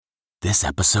This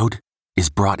episode is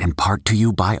brought in part to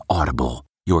you by Audible,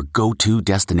 your go-to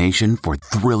destination for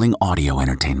thrilling audio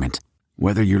entertainment.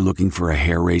 Whether you're looking for a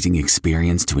hair-raising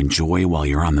experience to enjoy while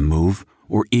you're on the move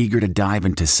or eager to dive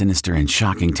into sinister and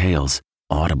shocking tales,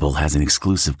 Audible has an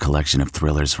exclusive collection of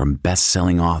thrillers from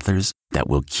best-selling authors that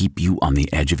will keep you on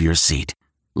the edge of your seat.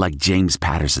 Like James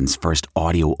Patterson's first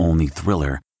audio-only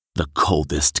thriller, The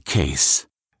Coldest Case.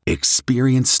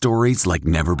 Experience stories like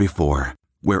never before,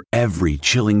 where every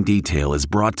chilling detail is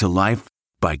brought to life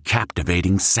by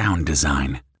captivating sound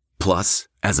design. Plus,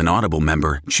 as an Audible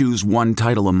member, choose one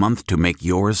title a month to make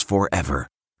yours forever.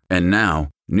 And now,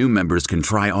 new members can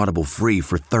try Audible free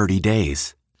for 30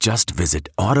 days. Just visit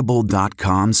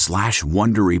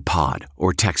audible.com/WonderyPod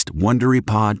or text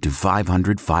WonderyPod to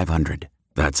 500-500.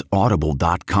 That's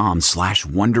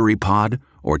audible.com/WonderyPod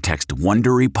or text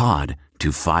WonderyPod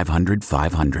to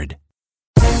 500-500.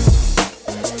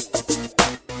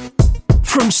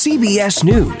 From CBS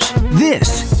News,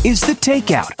 this is The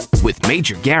Takeout with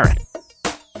Major Garrett.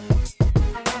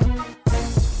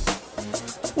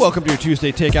 Welcome to your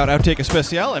Tuesday Takeout Outtake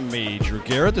Especial. I'm Major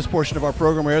Garrett. This portion of our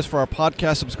program airs for our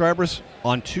podcast subscribers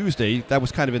on Tuesday. That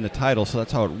was kind of in the title, so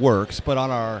that's how it works. But on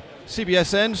our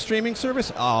CBSN streaming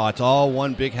service, it's all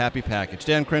one big happy package.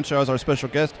 Dan Crenshaw is our special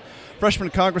guest, freshman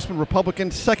congressman,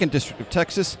 Republican, 2nd District of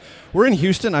Texas. We're in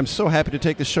Houston. I'm so happy to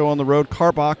take this show on the road.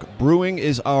 Karbach Brewing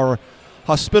is our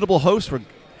hospitable host. We're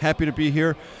happy to be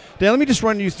here. Dan, let me just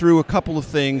run you through a couple of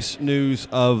things, news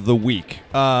of the week.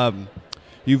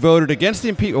 You voted against the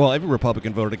impeachment. Well, every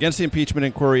Republican voted against the impeachment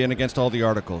inquiry and against all the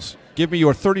articles. Give me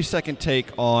your 30-second take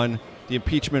on the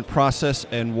impeachment process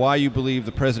and why you believe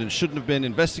the president shouldn't have been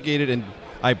investigated, and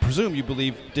I presume you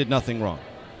believe did nothing wrong.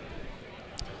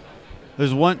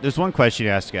 There's one question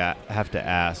you have to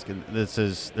ask, and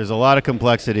there's a lot of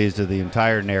complexities to the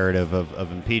entire narrative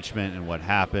of impeachment and what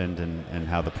happened and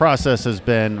how the process has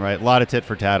been, right? A lot of tit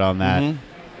for tat on that. Mm-hmm.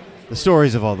 The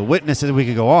stories of all the witnesses, we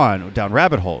could go on down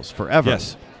rabbit holes forever.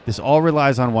 Yes. This all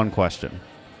relies on one question.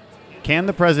 Can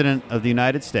the President of the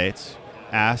United States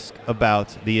ask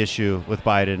about the issue with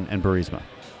Biden and Burisma?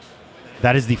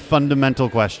 That is the fundamental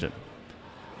question.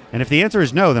 And if the answer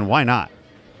is no, then why not?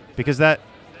 Because that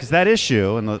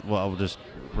issue, and I'll just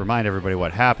remind everybody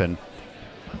what happened.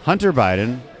 Hunter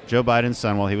Biden, Joe Biden's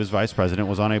son, while he was vice president,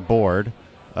 was on a board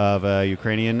of a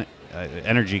Ukrainian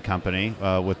energy company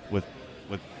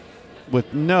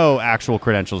with no actual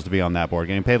credentials to be on that board,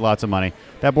 getting paid lots of money.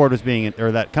 That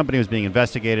company was being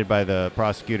investigated by the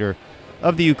prosecutor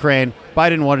of the Ukraine.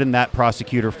 Biden wanted that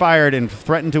prosecutor fired and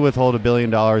threatened to withhold $1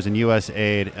 billion in U.S.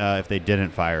 aid if they didn't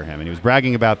fire him. And he was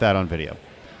bragging about that on video.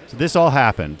 So this all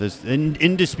happened. This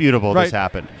indisputable. Right. This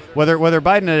happened. Whether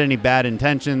Biden had any bad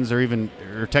intentions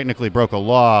or technically broke a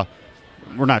law,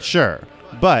 we're not sure.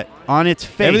 But on its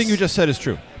face, everything you just said is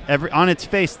true. On its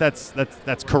face, that's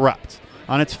corrupt.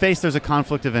 On its face, there's a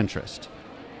conflict of interest.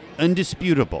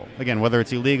 Indisputable. Again, whether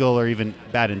it's illegal or even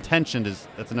bad intentioned,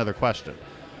 that's another question.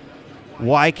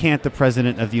 Why can't the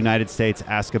President of the United States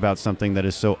ask about something that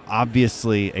is so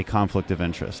obviously a conflict of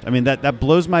interest? I mean, that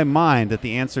blows my mind that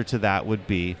the answer to that would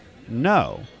be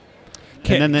no.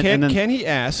 Can he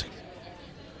ask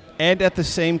and at the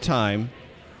same time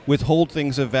withhold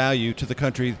things of value to the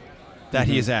country that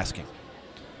he is asking?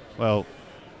 Well,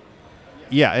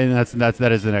 yeah, and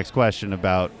that is the next question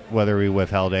about whether we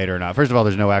withheld aid or not. First of all,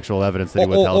 there's no actual evidence that he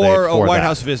withheld aid or for a White that.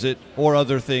 House visit or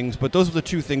other things, but those are the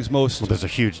two things most. Well, those are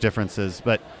huge differences,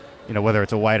 but whether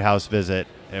it's a White House visit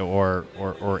or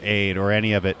aid or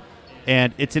any of it,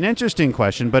 and it's an interesting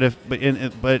question. But it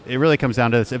really comes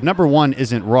down to this: if number one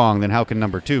isn't wrong, then how can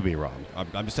number two be wrong?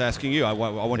 I'm just asking you. I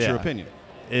want your opinion.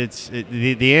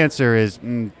 The answer is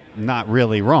not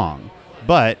really wrong,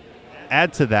 but.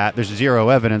 Add to that, there's zero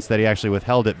evidence that he actually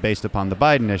withheld it based upon the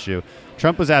Biden issue.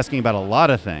 Trump was asking about a lot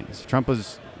of things. Trump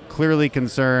was clearly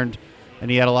concerned, and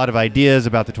he had a lot of ideas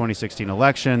about the 2016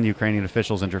 election, the Ukrainian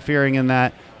officials interfering in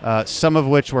that, some of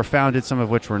which were founded, some of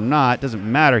which were not.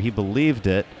 Doesn't matter. He believed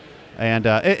it. And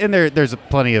there's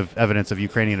plenty of evidence of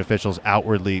Ukrainian officials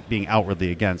being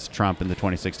outwardly against Trump in the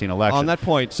 2016 election. On that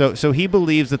point. So he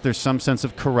believes that there's some sense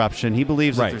of corruption. He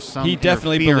believes that there's some He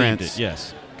definitely believed it,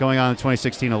 yes. Going on in the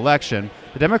 2016 election.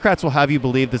 The Democrats will have you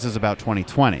believe this is about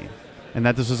 2020 and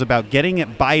that this was about getting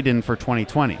at Biden for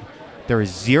 2020. There is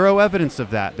zero evidence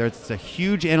of that. It's a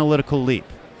huge analytical leap.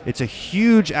 It's a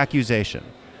huge accusation,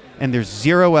 and there's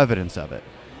zero evidence of it.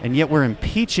 And yet we're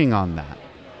impeaching on that.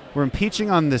 We're impeaching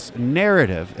on this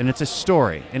narrative, and it's a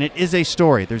story, and it is a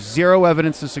story. There's zero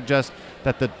evidence to suggest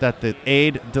that the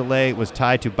aid delay was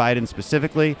tied to Biden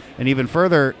specifically, and even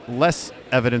further, less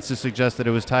evidence to suggest that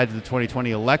it was tied to the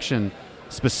 2020 election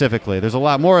specifically. There's a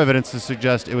lot more evidence to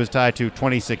suggest it was tied to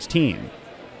 2016,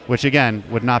 which again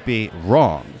would not be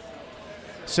wrong.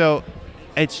 So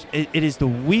it is the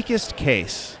weakest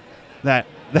case that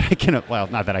I can, well,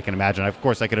 not that I can imagine. Of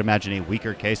course, I could imagine a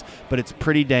weaker case, but it's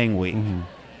pretty dang weak. Mm-hmm.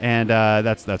 And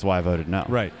that's why I voted no.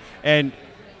 Right. And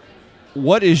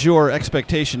what is your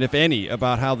expectation, if any,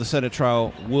 about how the Senate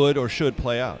trial would or should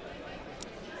play out?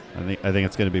 I think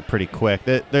it's going to be pretty quick.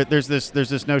 There's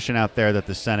this notion out there that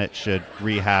the Senate should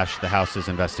rehash the House's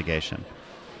investigation.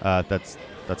 That's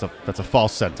a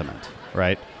false sentiment,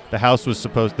 right? The House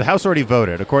already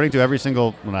voted, according to not every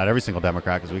single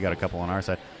Democrat, because we got a couple on our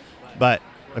side, but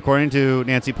according to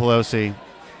Nancy Pelosi,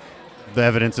 the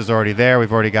evidence is already there.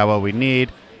 We've already got what we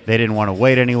need. They didn't want to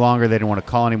wait any longer. They didn't want to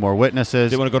call any more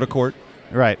witnesses. They want to go to court.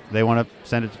 Right. They want to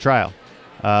send it to trial.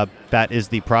 That is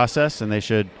the process, and they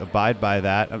should abide by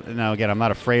that. Now, again, I'm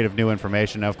not afraid of new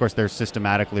information. Now, of course, they're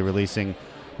systematically releasing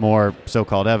more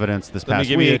so-called evidence this past week.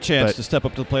 Let me give you a chance to step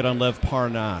up to the plate on Lev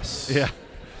Parnas. Yeah.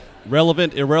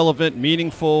 Relevant, irrelevant,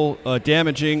 meaningful,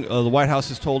 damaging. The White House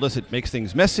has told us it makes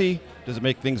things messy. Does it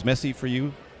make things messy for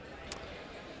you?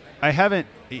 I haven't,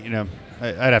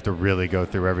 I'd have to really go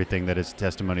through everything that his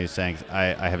testimony is saying.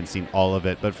 I haven't seen all of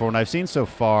it. But for what I've seen so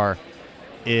far,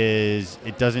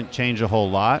 it doesn't change a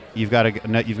whole lot. You've got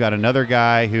another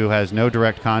guy who has no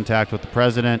direct contact with the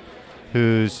president,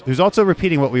 who's also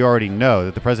repeating what we already know,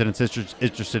 that the president's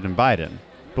interested in Biden.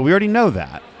 But we already know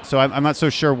that. So I'm not so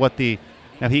sure what the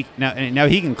now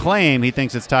he can claim he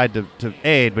thinks it's tied to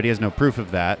aid, but he has no proof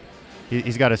of that.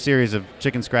 He's got a series of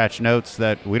chicken scratch notes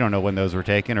that we don't know when those were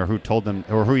taken or who told them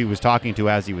or who he was talking to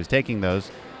as he was taking those.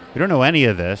 We don't know any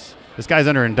of this. This guy's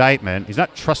under indictment. He's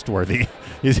not trustworthy.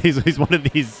 He's one of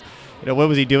these. What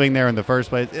was he doing there in the first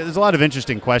place? There's a lot of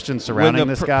interesting questions surrounding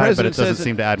this guy, but it doesn't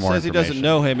seem to add more information. Says he doesn't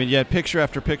know him, and yet picture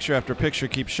after picture after picture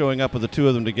keeps showing up with the two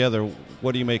of them together.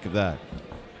 What do you make of that?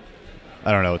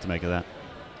 I don't know what to make of that,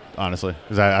 honestly,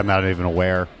 because I'm not even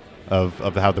aware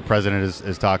of how the president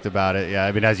is talked about it. Yeah,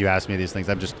 I mean, as you ask me these things,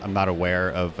 I'm not aware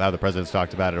of how the president's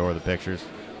talked about it or the pictures.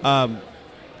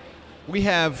 We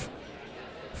have,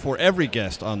 for every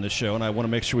guest on this show, and I want to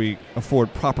make sure we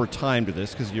afford proper time to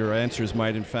this because your answers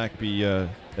might in fact be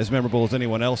as memorable as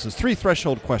anyone else's, 3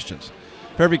 threshold questions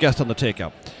for every guest on the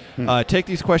Takeout. Take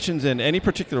these questions in any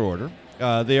particular order.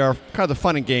 They are kind of the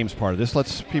fun and games part of this.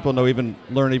 Lets people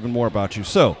learn even more about you.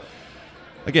 So,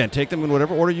 again, take them in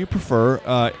whatever order you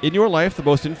prefer. In your life, the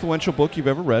most influential book you've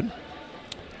ever read.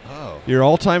 Oh. Your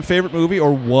all-time favorite movie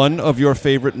or one of your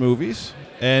favorite movies.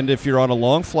 And if you're on a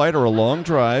long flight or a long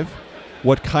drive,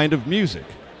 what kind of music,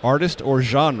 artist, or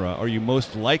genre are you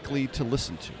most likely to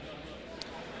listen to?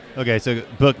 Okay, so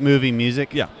book, movie,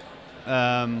 music? Yeah.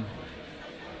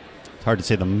 It's hard to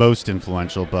say the most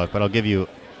influential book, but I'll give you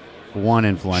one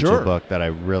influential book that I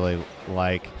really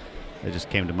like. It just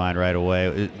came to mind right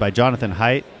away. By Jonathan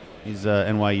Haidt. He's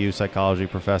an NYU psychology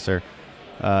professor.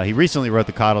 He recently wrote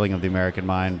The Coddling of the American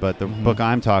Mind, but the book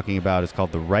I'm talking about is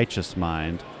called The Righteous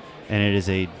Mind, and it is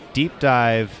a deep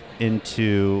dive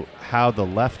into how the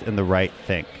left and the right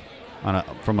think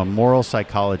from a moral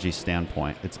psychology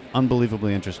standpoint. It's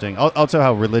unbelievably interesting. Also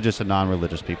how religious and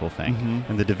non-religious people think,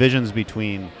 and the divisions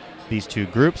between these two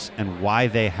groups and why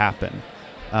they happen.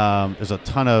 There's a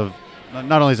ton of,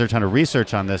 not only is there a ton of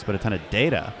research on this, but a ton of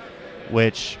data,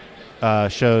 which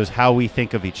shows how we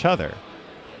think of each other.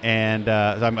 And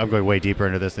I'm going way deeper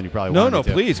into this than you probably wanted me to.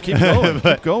 No, please, keep going.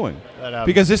 Keep going. But,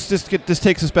 because this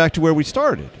takes us back to where we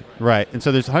started. Right. And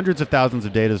so there's hundreds of thousands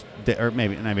of data, or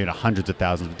maybe not hundreds of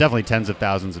thousands, but definitely tens of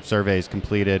thousands of surveys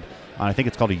completed on, I think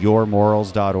it's called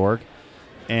yourmorals.org.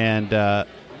 And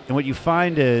what you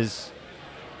find is,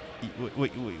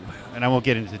 and I won't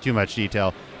get into too much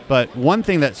detail, but one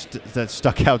thing that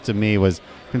stuck out to me was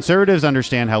conservatives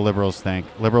understand how liberals think.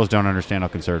 Liberals don't understand how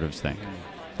conservatives think.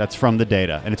 That's from the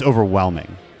data, and it's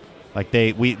overwhelming. Like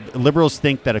liberals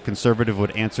think that a conservative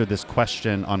would answer this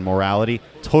question on morality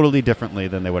totally differently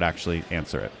than they would actually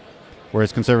answer it,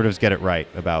 whereas conservatives get it right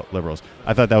about liberals.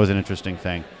 I thought that was an interesting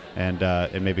thing, and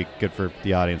it may be good for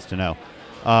the audience to know.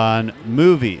 On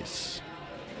movies,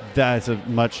 that's a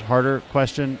much harder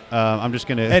question. I'm just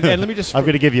gonna and let me just I'm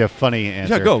gonna give you a funny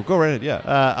answer. Yeah, go right ahead. Yeah.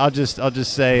 I'll just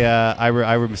say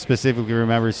I specifically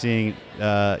remember seeing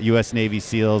U.S. Navy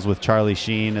SEALs with Charlie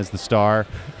Sheen as the star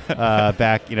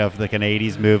back, for like an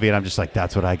 '80s movie, and I'm just like,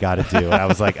 that's what I got to do. And I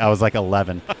was like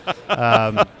 11.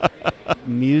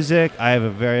 Music, I have a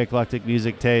very eclectic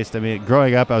music taste. I mean,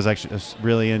 growing up, I was actually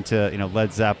really into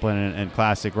Led Zeppelin and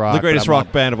classic rock. The greatest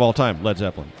rock band of all time, Led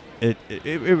Zeppelin.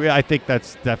 I think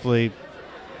that's definitely,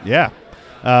 yeah.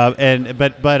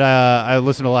 But I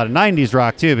listen to a lot of '90s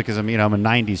rock too because I'm a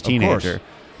 '90s teenager.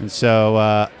 And so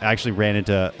I actually ran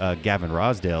into Gavin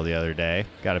Rosdale the other day.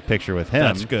 Got a picture with him.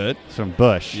 That's good. From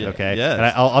Bush, Yeah, okay? yes. And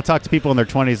I'll talk to people in their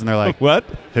 20s, and they're like, What?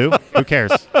 Who? Who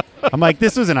cares? I'm like,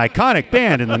 this was an iconic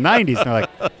band in the 90s. And they're like,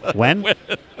 when?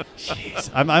 Jeez.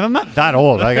 I'm not that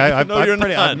old. Like, No, you're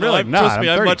not. I'm really not. Trust me,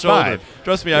 I'm much 35. older.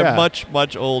 Trust me, Yeah. I'm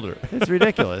much older. It's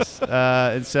ridiculous.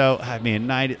 And so, I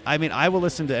mean, I will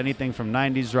listen to anything from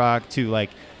 90s rock to, like,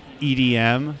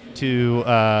 EDM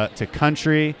to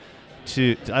country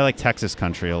I like Texas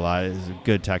country a lot. It's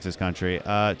good Texas country.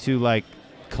 To, like,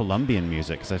 Colombian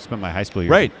music, because I spent my high school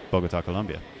year in Bogota,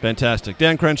 Colombia. Fantastic.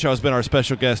 Dan Crenshaw has been our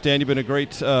special guest. Dan, you've been a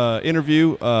great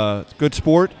interview. Good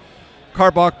sport.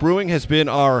 Karbach Brewing has been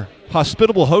our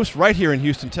hospitable host right here in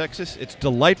Houston, Texas. It's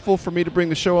delightful for me to bring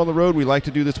the show on the road. We like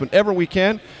to do this whenever we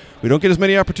can. We don't get as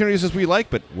many opportunities as we like,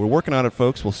 but we're working on it,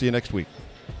 folks. We'll see you next week.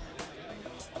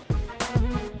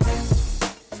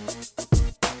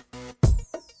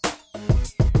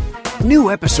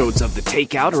 New episodes of The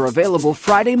Takeout are available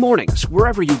Friday mornings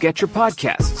wherever you get your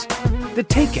podcasts. The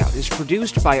Takeout is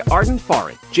produced by Arden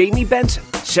Farid, Jamie Benson,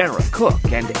 Sarah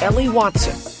Cook, and Ellie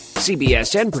Watson.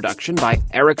 CBSN production by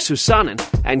Eric Susanen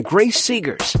and Grace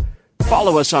Seegers.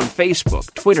 Follow us on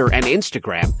Facebook, Twitter, and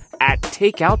Instagram at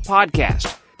Takeout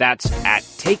Podcast. That's at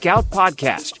Takeout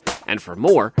Podcast. And for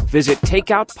more, visit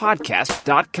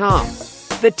takeoutpodcast.com.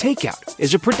 The Takeout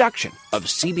is a production of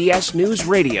CBS News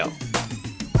Radio.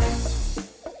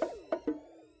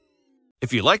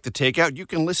 If you like The Takeout, you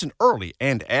can listen early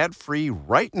and ad-free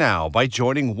right now by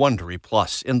joining Wondery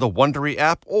Plus in the Wondery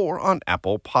app or on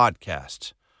Apple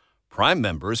Podcasts. Prime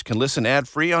members can listen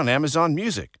ad-free on Amazon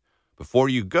Music. Before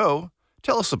you go,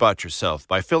 tell us about yourself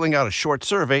by filling out a short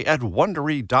survey at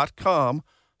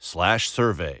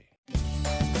Wondery.com/survey.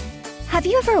 Have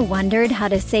you ever wondered how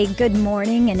to say good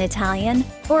morning in Italian?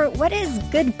 Or what is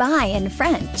goodbye in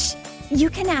French? You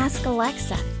can ask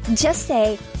Alexa. Just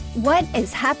say, what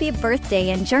is happy birthday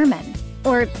in German?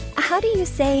 Or how do you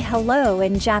say hello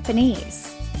in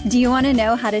Japanese? Do you want to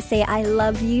know how to say I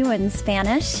love you in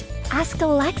Spanish? Ask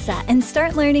Alexa and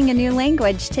start learning a new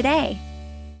language today.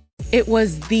 It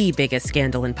was the biggest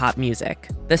scandal in pop music.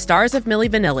 The stars of Milli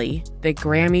Vanilli, the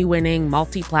Grammy-winning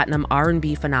multi-platinum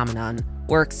R&B phenomenon,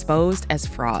 were exposed as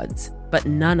frauds. But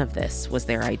none of this was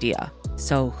their idea.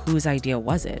 So whose idea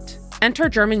was it? Enter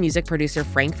German music producer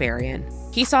Frank Farian.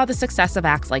 He saw the success of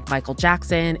acts like Michael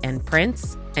Jackson and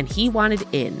Prince, and he wanted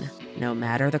in, no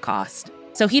matter the cost.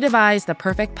 So he devised the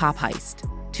perfect pop heist.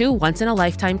 Two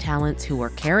once-in-a-lifetime talents who were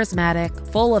charismatic,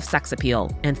 full of sex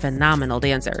appeal, and phenomenal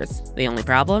dancers. The only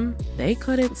problem? They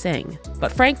couldn't sing.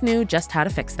 But Frank knew just how to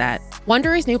fix that.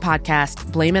 Wondery's new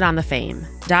podcast, Blame It on the Fame,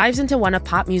 dives into one of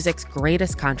pop music's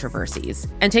greatest controversies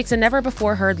and takes a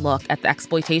never-before-heard look at the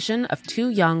exploitation of two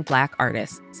young Black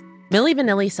artists. Milli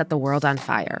Vanilli set the world on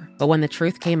fire, but when the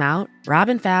truth came out, Rob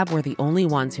and Fab were the only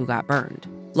ones who got burned.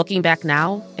 Looking back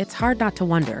now, it's hard not to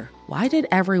wonder, why did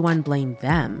everyone blame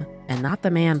them and not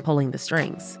the man pulling the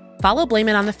strings? Follow Blame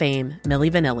It on the Fame, Milli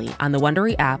Vanilli on the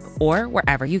Wondery app or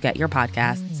wherever you get your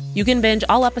podcasts. You can binge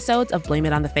all episodes of Blame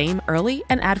It on the Fame early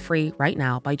and ad-free right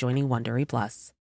now by joining Wondery Plus.